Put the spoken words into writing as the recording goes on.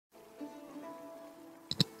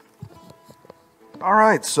All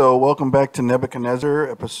right, so welcome back to Nebuchadnezzar,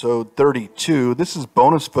 episode 32. This is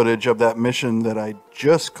bonus footage of that mission that I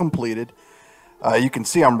just completed. You can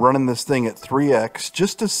see I'm running this thing at 3x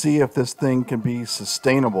just to see if this thing can be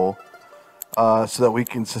sustainable, so that we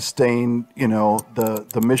can sustain,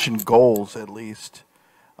 the mission goals at least.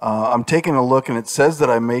 I'm taking a look, and it says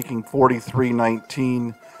that I'm making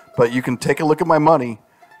 43.19, but you can take a look at my money,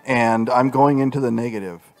 and I'm going into the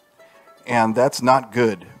negative, and that's not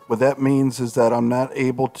good. What that means is that I'm not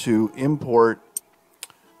able to import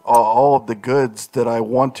all of the goods that I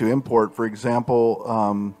want to import. For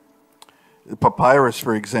example, papyrus,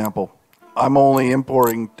 for example. I'm only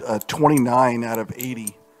importing 29 out of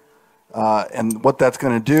 80. And what that's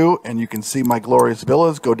going to do, and you can see my glorious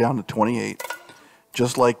villas go down to 28.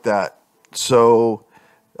 Just like that. So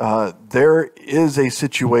there is a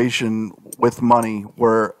situation with money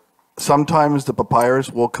where sometimes the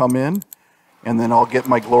papyrus will come in, and then I'll get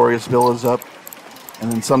my glorious villas up,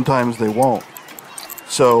 and then sometimes they won't.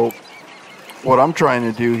 So what I'm trying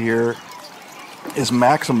to do here is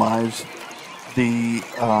maximize the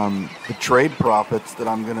trade profits that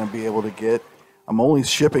I'm going to be able to get. I'm only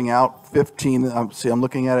shipping out 15. I'm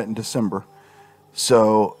looking at it in December.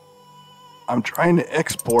 So I'm trying to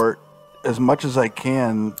export as much as I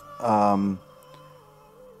can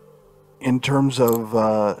in terms of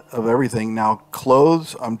everything. Now,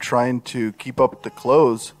 clothes, I'm trying to keep up with the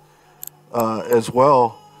clothes as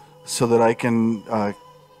well, so that I can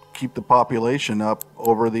keep the population up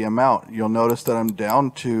over the amount. You'll notice that I'm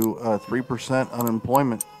down to 3%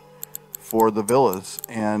 unemployment for the villas,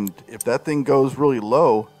 and if that thing goes really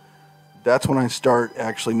low, that's when I start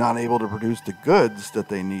actually not able to produce the goods that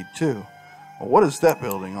they need too. Well, what is that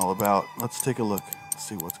building all about? Let's take a look,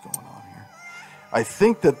 see what's going on. I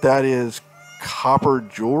think that is copper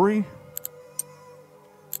jewelry.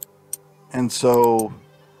 And so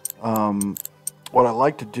what I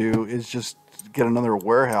like to do is just get another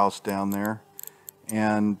warehouse down there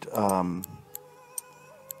and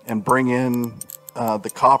bring in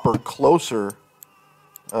the copper closer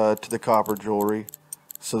to the copper jewelry,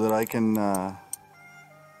 so that I can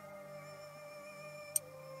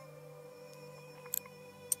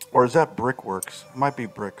or is that brickworks? It might be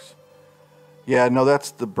bricks. Yeah, no,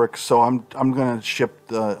 that's the bricks. So I'm gonna ship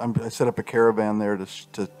I set up a caravan there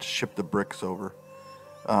to ship the bricks over,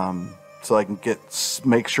 so I can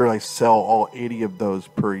make sure I sell all 80 of those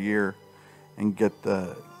per year, and get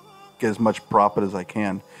as much profit as I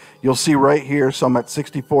can. You'll see right here. So I'm at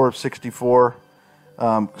 64 of 64,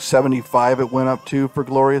 75 it went up to for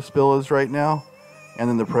glorious villas right now, and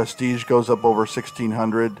then the prestige goes up over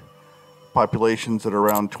 1,600. Populations at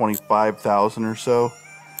around 25,000 or so.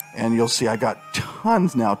 And you'll see I got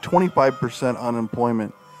tons now, 25%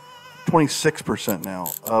 unemployment, 26%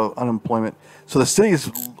 now of unemployment. So the city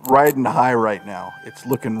is riding high right now. It's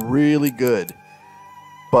looking really good.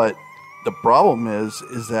 But the problem is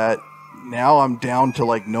that now I'm down to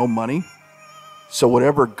like no money. So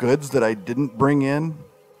whatever goods that I didn't bring in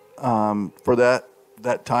for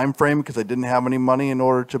that time frame, because I didn't have any money in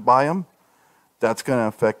order to buy them, that's going to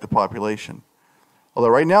affect the population. Although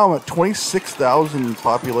right now I'm at 26,000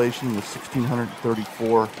 population with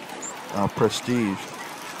 1,634 prestige.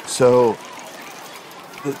 So,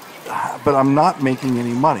 but I'm not making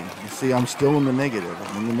any money. You see, I'm still in the negative.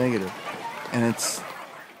 I'm in the negative. And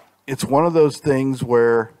it's one of those things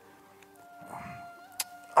where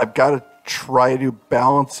I've got to try to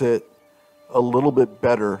balance it a little bit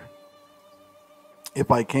better, if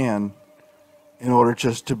I can, in order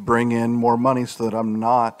just to bring in more money, so that I'm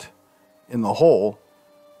not in the hole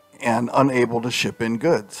and unable to ship in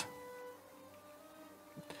goods.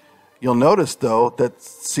 You'll notice though that,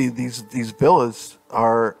 see, these villas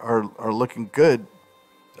are looking good.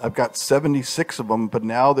 I've got 76 of them, but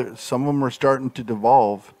now some of them are starting to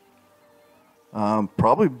devolve,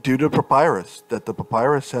 probably due to papyrus, that the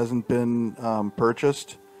papyrus hasn't been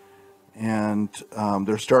purchased, and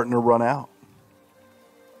they're starting to run out.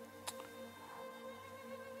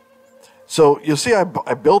 So you'll see I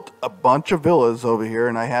built a bunch of villas over here,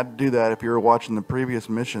 and I had to do that. If you were watching the previous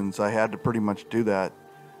missions, I had to pretty much do that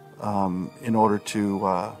in order to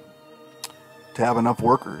have enough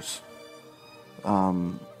workers.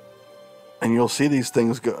 And you'll see these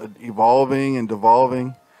things evolving and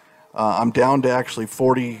devolving. I'm down to actually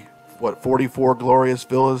 44 glorious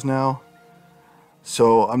villas now.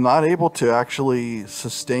 So I'm not able to actually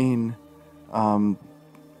sustain the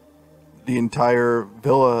entire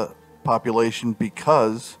villa population,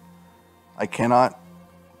 because I cannot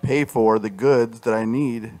pay for the goods that I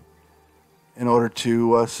need in order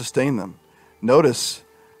to sustain them. Notice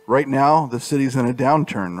right now the city's in a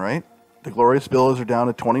downturn, right? The glorious villas are down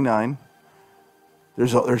to 29.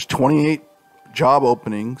 There's 28 job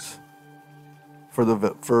openings for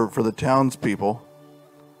the townspeople.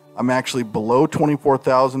 I'm actually below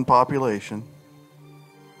 24,000 population.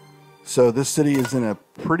 So this city is in a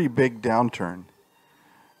pretty big downturn.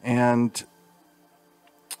 And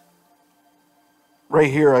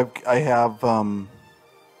right here I have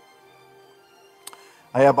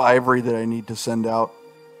ivory that I need to send out.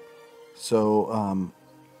 So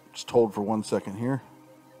just hold for 1 second here.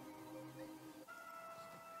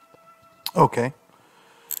 Okay.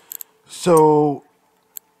 So,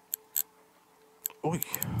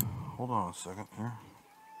 hold on a second here.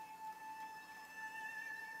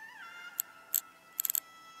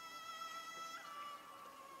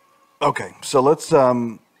 Okay, so let's,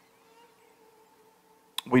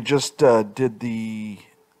 we just did we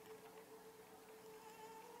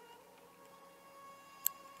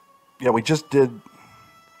just did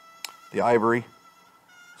the ivory,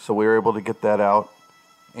 so we were able to get that out,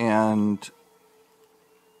 and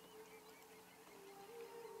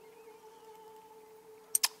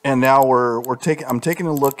now I'm taking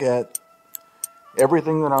a look at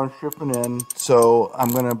everything that I'm shipping in. So I'm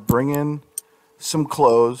going to bring in some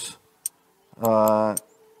clothes. I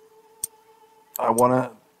want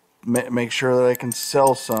to make sure that I can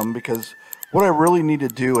sell some, because what I really need to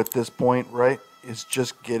do at this point, right, is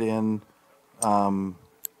just get in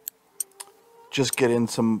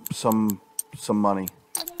some money.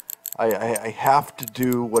 I have to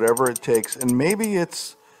do whatever it takes, and maybe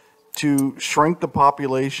it's to shrink the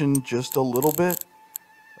population just a little bit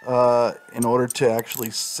in order to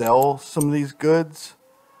actually sell some of these goods,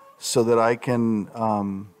 so that I can,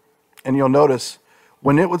 and you'll notice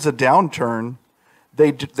when it was a downturn,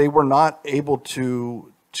 they were not able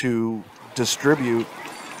to distribute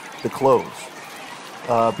the clothes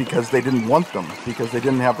because they didn't want them, because they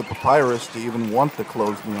didn't have the papyrus to even want the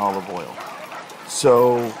clothes and the olive oil.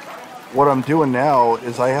 So what I'm doing now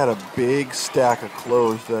is I had a big stack of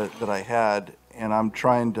clothes that I had, and I'm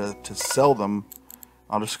trying to sell them.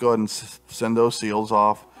 I'll just go ahead and send those seals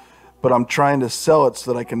off. But I'm trying to sell it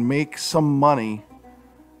so that I can make some money,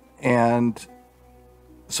 and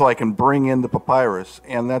so I can bring in the papyrus.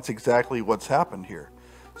 And that's exactly what's happened here.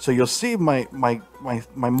 So you'll see my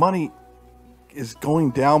money is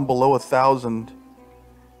going down below 1,000,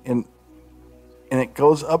 and it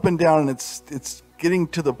goes up and down, and it's getting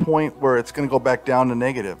to the point where it's going to go back down to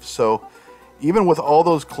negative. So even with all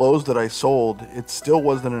those clothes that I sold, it still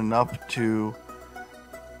wasn't enough to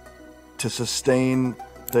sustain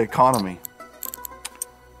the economy.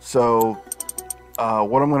 So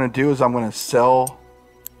what I'm going to do is I'm going to sell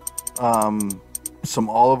some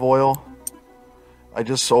olive oil. I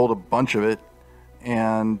just sold a bunch of it,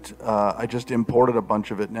 and I just imported a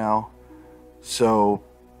bunch of it now. So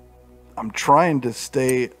I'm trying to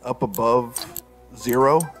stay up above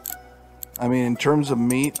 0. I mean, in terms of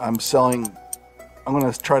meat, I'm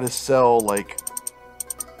going to try to sell like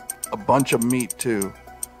a bunch of meat too,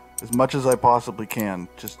 as much as I possibly can,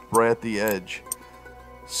 just right at the edge,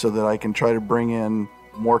 so that I can try to bring in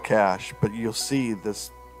more cash. But you'll see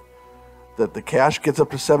that the cash gets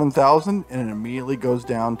up to 7,000 and it immediately goes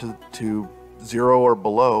down to 0 or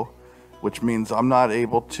below, which means I'm not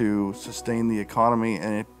able to sustain the economy,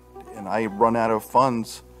 and I run out of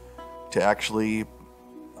funds to actually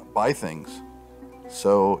buy things.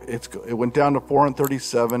 So it went down to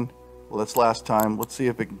 437. Well, that's last time. Let's see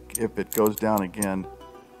if it goes down again.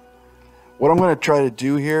 What I'm going to try to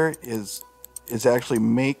do here is actually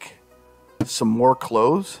make some more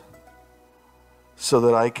clothes, so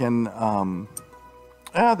that I can,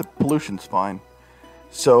 the pollution's fine.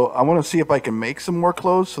 So I want to see if I can make some more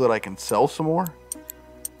clothes so that I can sell some more.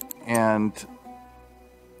 And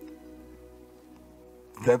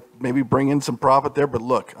that maybe bring in some profit there. But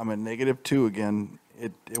look, I'm at -2 again.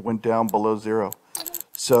 It went down below 0.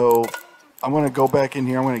 So I'm going to go back in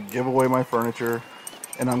here. I'm going to give away my furniture,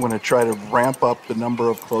 and I'm going to try to ramp up the number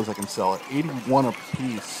of clothes I can sell at 81 a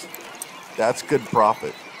piece. That's good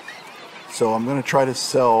profit. So I'm going to try to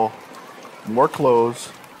sell more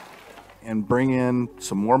clothes and bring in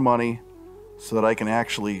some more money so that I can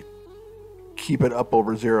actually keep it up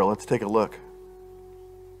over 0. Let's take a look.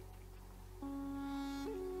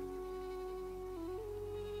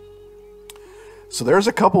 So there's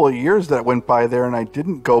a couple of years that went by there and I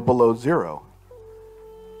didn't go below 0.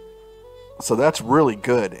 So that's really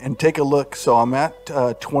good. And take a look. So I'm at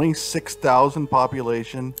 26,000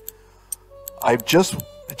 population. It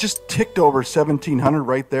just ticked over 1,700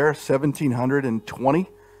 right there, 1,720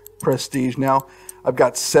 prestige. Now I've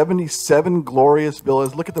got 77 glorious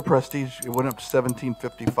villas. Look at the prestige. It went up to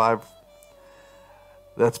 1,755.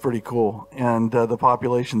 That's pretty cool. And the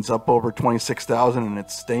population's up over 26,000 and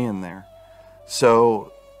it's staying there.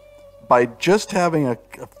 So by just having a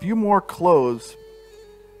few more clothes,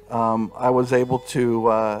 I was able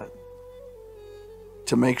to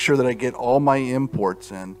make sure that I get all my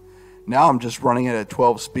imports in. Now I'm just running it at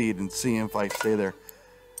 12 speed and seeing if I stay there.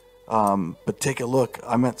 But take a look.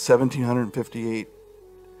 I'm at 1,758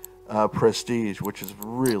 prestige, which is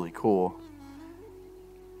really cool.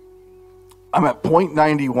 I'm at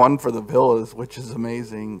 0.91 for the villas, which is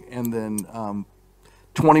amazing. And then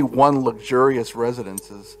 21 luxurious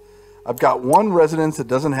residences. I've got one residence that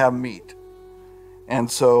doesn't have meat.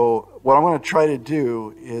 And so what I'm going to try to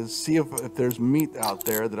do is see if there's meat out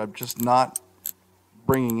there that I'm just not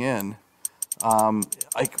bringing in.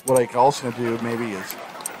 What I can also do maybe is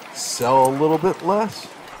sell a little bit less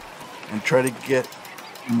and try to get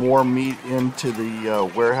more meat into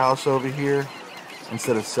the warehouse over here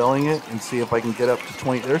instead of selling it, and see if I can get up to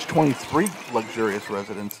 20. There's 23 luxurious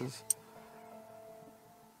residences.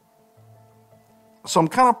 So I'm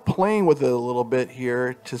kind of playing with it a little bit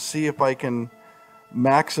here to see if I can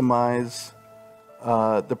maximize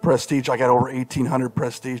the prestige. I got over 1,800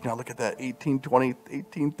 prestige now. Look at that, 1820,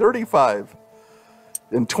 1835,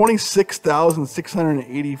 and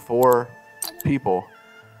 26,684 people.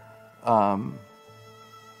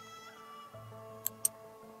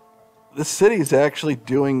 This city is actually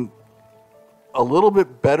doing a little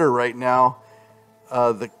bit better right now.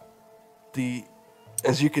 As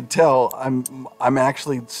you can tell, I'm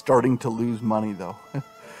actually starting to lose money though.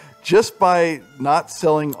 Just by not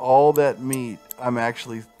selling all that meat, I'm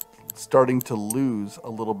actually starting to lose a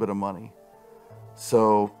little bit of money.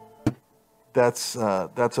 So that's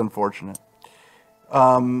unfortunate.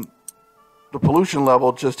 The pollution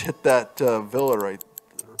level just hit that villa right,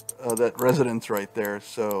 that residence right there.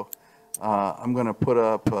 So I'm going to put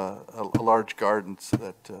up a large garden so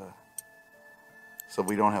that so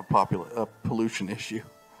we don't have a pollution issue.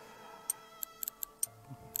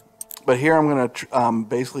 But here I'm going to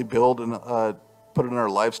basically build and put another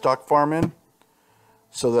livestock farm in,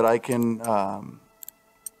 so that I can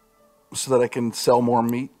sell more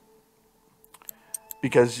meat.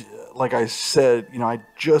 Because, like I said, I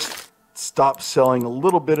just stopped selling a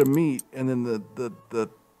little bit of meat, and then the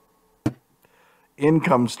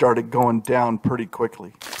income started going down pretty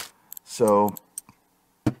quickly. So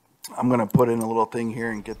I'm going to put in a little thing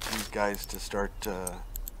here and get these guys to start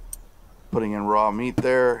putting in raw meat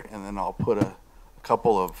there, and then I'll put a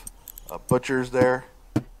couple of butchers there.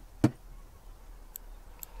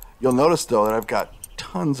 You'll notice though that I've got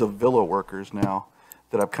tons of villa workers now,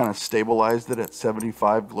 that I've kind of stabilized it at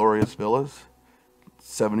 75 glorious villas,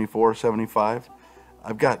 74, 75.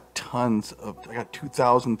 I've got tons of, I got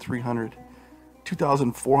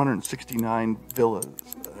 2,469 villas,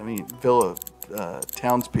 villa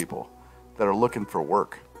townspeople that are looking for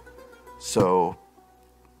work. So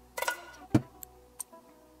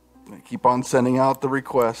I keep on sending out the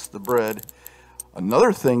requests, the bread.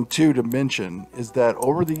 Another thing too to mention is that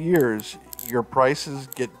over the years, your prices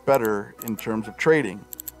get better in terms of trading.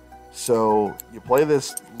 So you play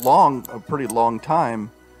this a pretty long time,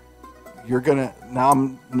 now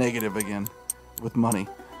I'm negative again with money.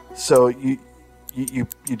 So you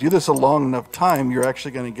do this a long enough time, you're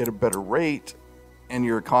actually going to get a better rate, and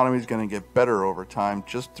your economy is going to get better over time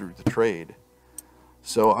just through the trade.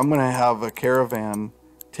 So I'm going to have a caravan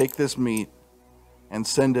take this meat and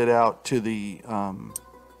send it out to the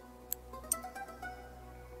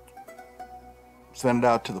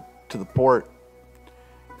port.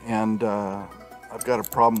 And I've got a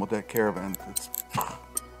problem with that caravan. I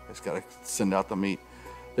just got to send out the meat.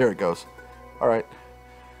 There it goes. All right.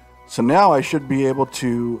 So now I should be able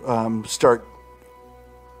to start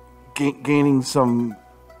gaining some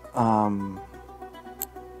more.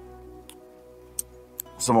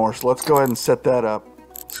 So let's go ahead and set that up.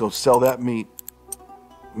 So sell that meat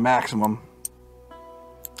maximum,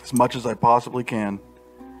 as much as I possibly can.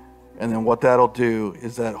 And then what that'll do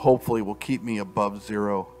is that hopefully will keep me above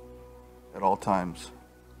zero at all times.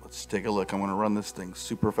 Let's take a look. I'm going to run this thing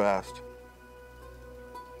super fast.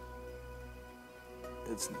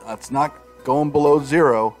 It's not going below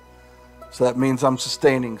zero, so that means I'm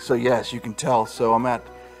sustaining. So yes, you can tell. So I'm at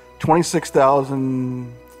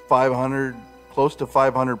 26,500, close to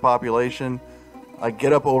 500 population. I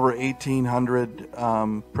get up over 1,800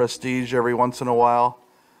 prestige every once in a while.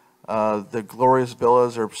 The glorious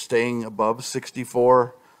villas are staying above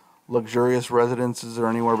 64. Luxurious residences are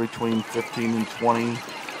anywhere between 15 and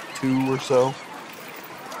 22 or so.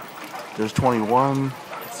 There's 21.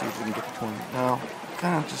 Let's see if we can get to 20. No,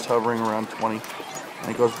 kind of just hovering around 20.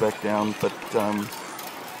 And it goes back down. But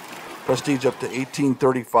Prestige up to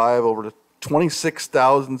 1835, over to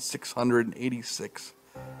 26,686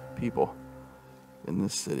 people in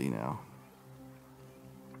this city now.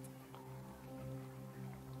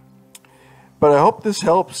 But I hope this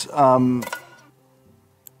helps.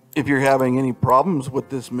 If you're having any problems with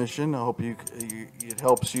this mission, I hope it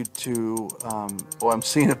helps you to. I'm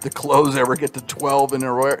seeing if the clothes ever get to 12 in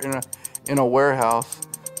a warehouse,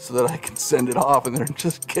 so that I can send it off, and they're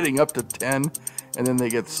just getting up to 10, and then they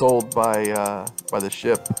get sold by the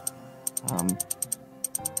ship. I'm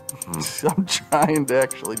trying to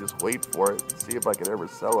actually just wait for it and see if I could ever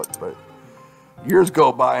sell it, but years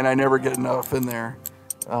go by and I never get enough in there.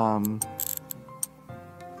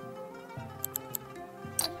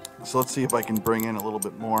 So let's see if I can bring in a little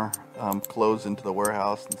bit more clothes into the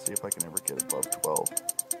warehouse and see if I can ever get above 12.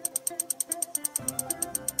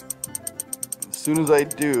 As soon as I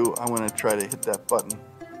do, I'm going to try to hit that button.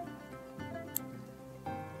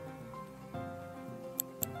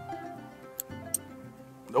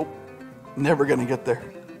 Nope, never going to get there.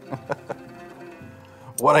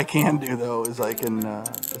 What I can do though is I can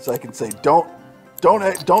say don't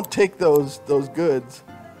take those goods.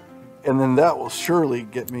 And then that will surely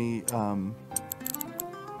get me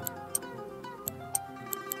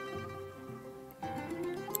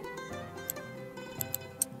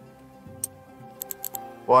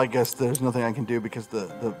well, I guess there's nothing I can do because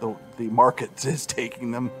the market is taking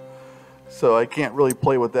them. So I can't really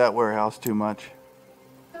play with that warehouse too much.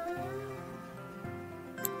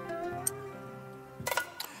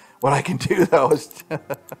 What I can do though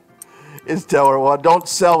is tell her, well, don't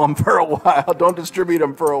sell them for a while. Don't distribute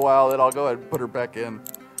them for a while. Then I'll go ahead and put her back in.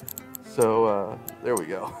 So there we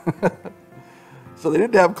go. So they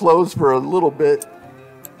did have clothes for a little bit,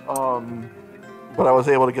 but I was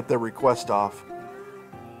able to get their request off.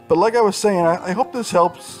 But like I was saying, I hope this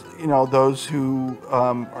helps, those who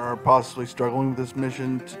are possibly struggling with this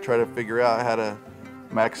mission to try to figure out how to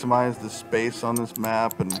maximize the space on this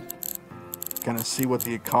map and kind of see what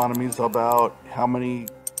the economy is about, how many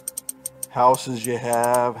houses you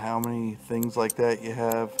have, how many things like that you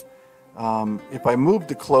have. If I move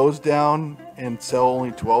the clothes down and sell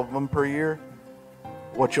only 12 of them per year,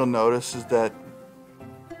 what you'll notice is that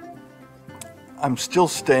I'm still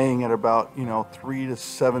staying at about 3 to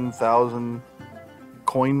 7,000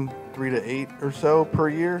 coin, 3 to 8 or so per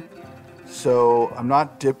year. So I'm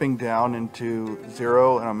not dipping down into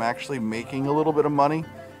zero, and I'm actually making a little bit of money,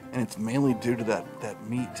 and it's mainly due to that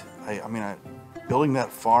meat. Building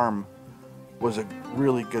that farm was a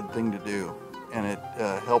really good thing to do, and it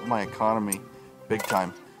helped my economy big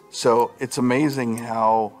time. So it's amazing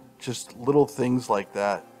how just little things like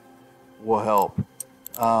that will help.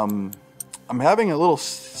 I'm having a little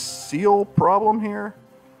seal problem here,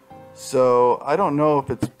 so I don't know if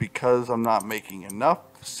it's because I'm not making enough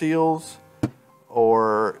seals,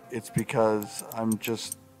 or it's because I'm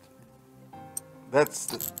just that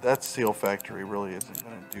seal factory really isn't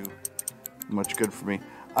going to do much good for me.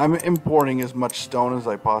 I'm importing as much stone as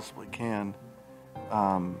I possibly can.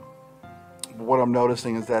 What I'm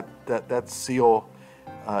noticing is that seal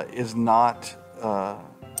is not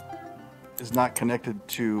connected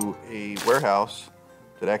to a warehouse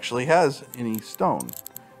that actually has any stone.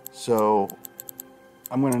 So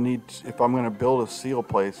I'm going to need, if I'm going to build a seal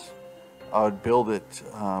place, I would build it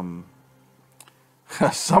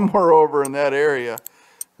somewhere over in that area.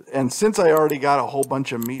 And since I already got a whole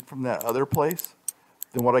bunch of meat from that other place,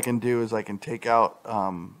 then what I can do is I can take out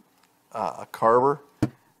a carver,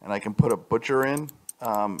 and I can put a butcher in.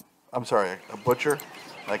 A butcher.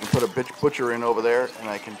 I can put a butcher in over there, and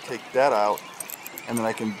I can take that out, and then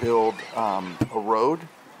I can build a road,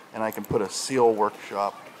 and I can put a seal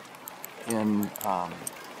workshop in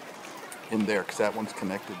there, because that one's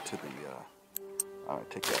connected to the. I'm gonna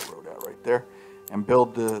take that road out right there, and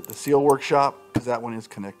build the seal workshop, because that one is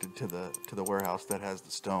connected to the warehouse that has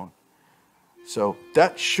the stone. So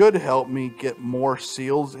that should help me get more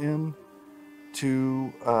seals in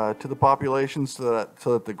to the population, so that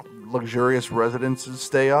the luxurious residences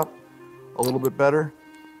stay up a little bit better.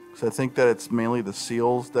 So I think that it's mainly the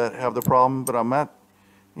seals that have the problem, but I'm at,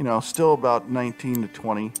 still about 19 to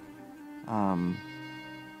 20. I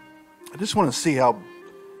just want to see how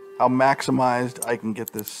maximized I can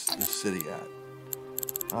get this city at.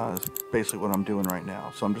 That's basically what I'm doing right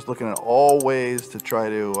now. So I'm just looking at all ways to try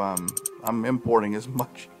to, I'm importing as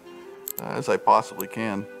much as I possibly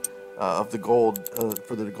can of the gold,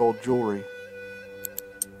 for the gold jewelry.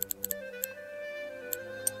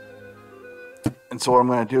 And so what I'm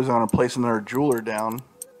going to do is I'm going to place another jeweler down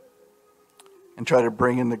and try to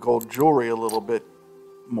bring in the gold jewelry a little bit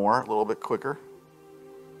more, a little bit quicker.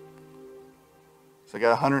 So I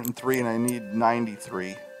got 103 and I need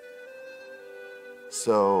 93.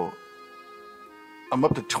 So I'm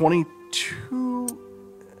up to 22.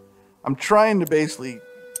 I'm trying to basically,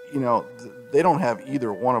 they don't have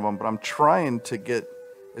either one of them, but I'm trying to get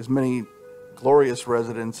as many glorious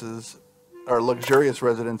residences or luxurious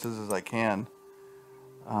residences as I can.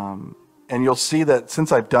 And you'll see that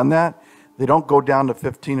since I've done that, they don't go down to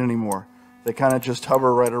 15 anymore. They kind of just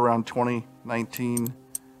hover right around 20, 19,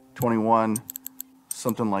 21,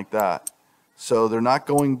 something like that. So they're not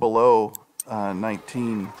going below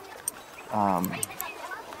 19.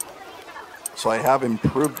 So I have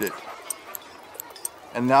improved it.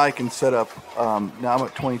 And now I can set up, now I'm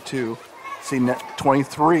at 22, see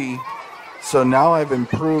 23. So now I've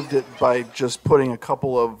improved it by just putting a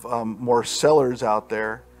couple of more sellers out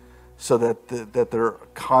there so that that they're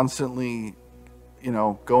constantly,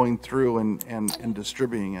 going through and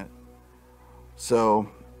distributing it. So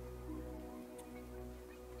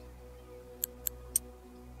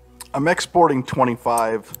I'm exporting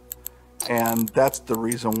 25, and that's the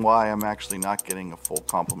reason why I'm actually not getting a full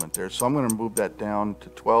complement there. So I'm going to move that down to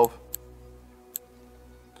 12.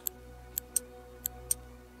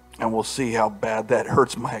 And we'll see how bad that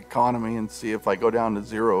hurts my economy and see if I go down to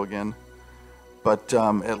 0 again. But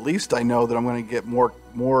at least I know that I'm going to get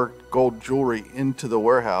more gold jewelry into the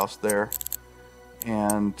warehouse there.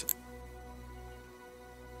 And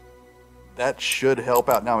that should help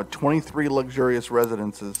out. Now at 23 luxurious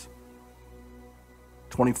residences.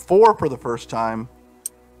 24 for the first time.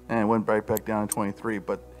 And it went right back down to 23.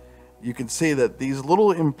 But you can see that these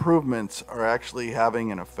little improvements are actually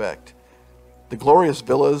having an effect. The glorious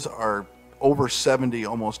villas are over 70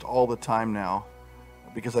 almost all the time now,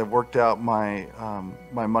 because I've worked out my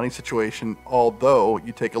my money situation. Although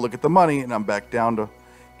you take a look at the money, and I'm back down to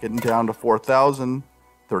getting down to 4,000,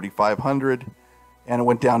 3,500, and it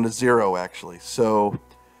went down to 0 actually. So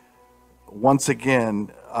once again,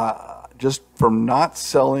 just from not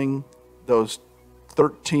selling those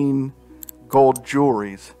 13 gold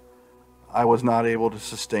jewelries, I was not able to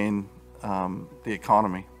sustain the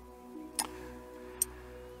economy.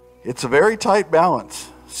 It's a very tight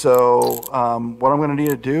balance. So what I'm going to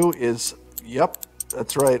need to do is, yep,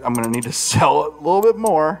 that's right, I'm going to need to sell a little bit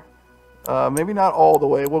more. Maybe not all the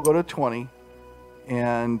way. We'll go to 20.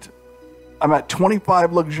 And I'm at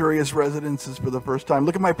 25 luxurious residences for the first time.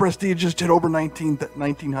 Look at my prestige, just hit over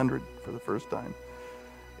 1,900 for the first time.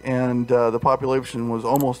 And the population was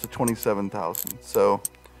almost at 27,000. So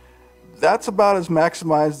that's about as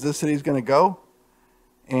maximized as this city's going to go.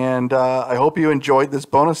 And I hope you enjoyed this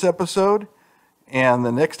bonus episode. And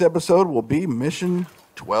the next episode will be Mission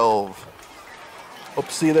 12. Hope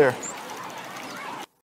to see you there.